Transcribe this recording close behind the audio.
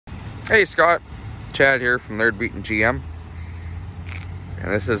Hey Scott, Chad here from Laird Wheaton GM,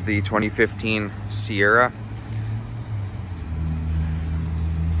 and this is the 2015 Sierra.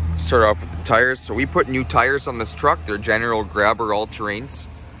 Start off with the tires. So we put new tires on this truck. They're General Grabber all-terrains.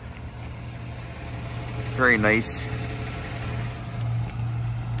 Very nice,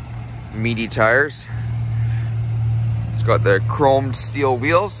 meaty tires. It's got the chromed steel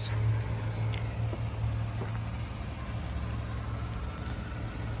wheels.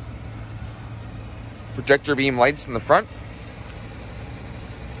 Projector beam lights in the front.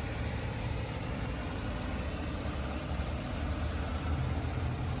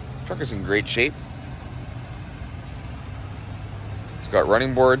 Truck is in great shape. It's got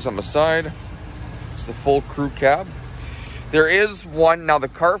running boards on the side. It's the full crew cab. There is one, now the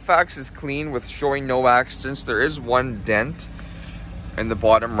Carfax is clean with showing no accidents. There is one dent in the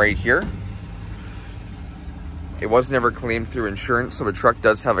bottom right here. It was never claimed through insurance, so the truck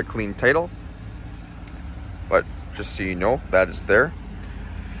does have a clean title. But just so you know, that is there.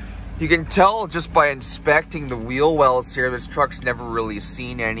 You can tell just by inspecting the wheel wells here, this truck's never really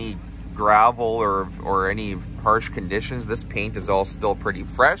seen any gravel or any harsh conditions. This paint is all still pretty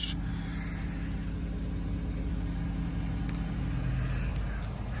fresh.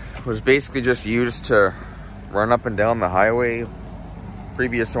 It was basically just used to run up and down the highway.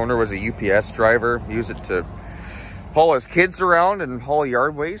 Previous owner was a UPS driver, used it to haul his kids around and haul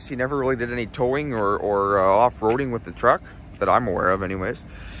yard waste. He never really did any towing or off-roading with the truck, that I'm aware of anyways.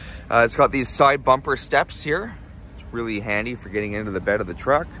 It's got these side bumper steps here. It's really handy for getting into the bed of the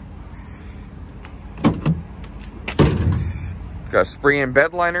truck. Got a spray-in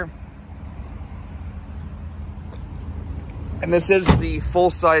bed liner. And this is the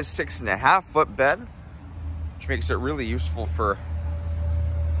full-size 6.5 foot bed, which makes it really useful for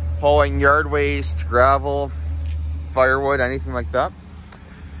hauling yard waste, gravel, firewood, anything like that.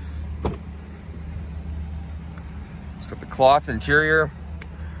 It's got the cloth interior,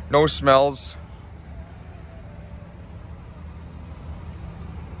 no smells.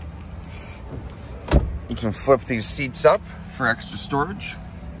 You can flip these seats up for extra storage.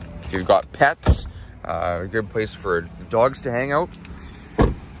 If you've got pets, a good place for dogs to hang out.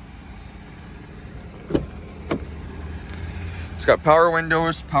 It's got power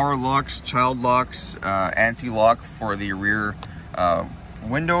windows, power locks, child locks, anti-lock for the rear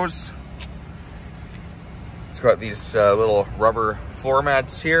windows. It's got these little rubber floor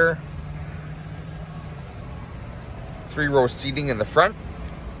mats here. 3-row seating in the front.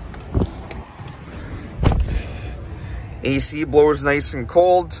 AC blows nice and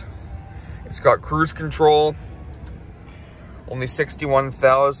cold. It's got cruise control. Only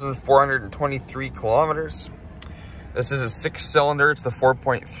 61,423 kilometers. This is a 6-cylinder. It's the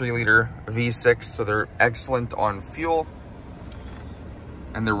 4.3 liter V6, so they're excellent on fuel.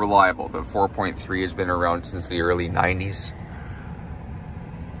 And they're reliable. The 4.3 has been around since the early 90s.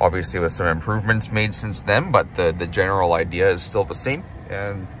 Obviously with some improvements made since then, but the general idea is still the same.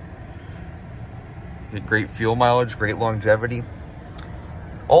 And great fuel mileage, great longevity.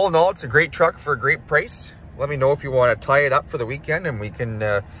 All in all, it's a great truck for a great price. Let me know if you want to tie it up for the weekend and we can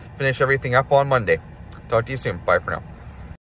finish everything up on Monday. Talk to you soon. Bye for now.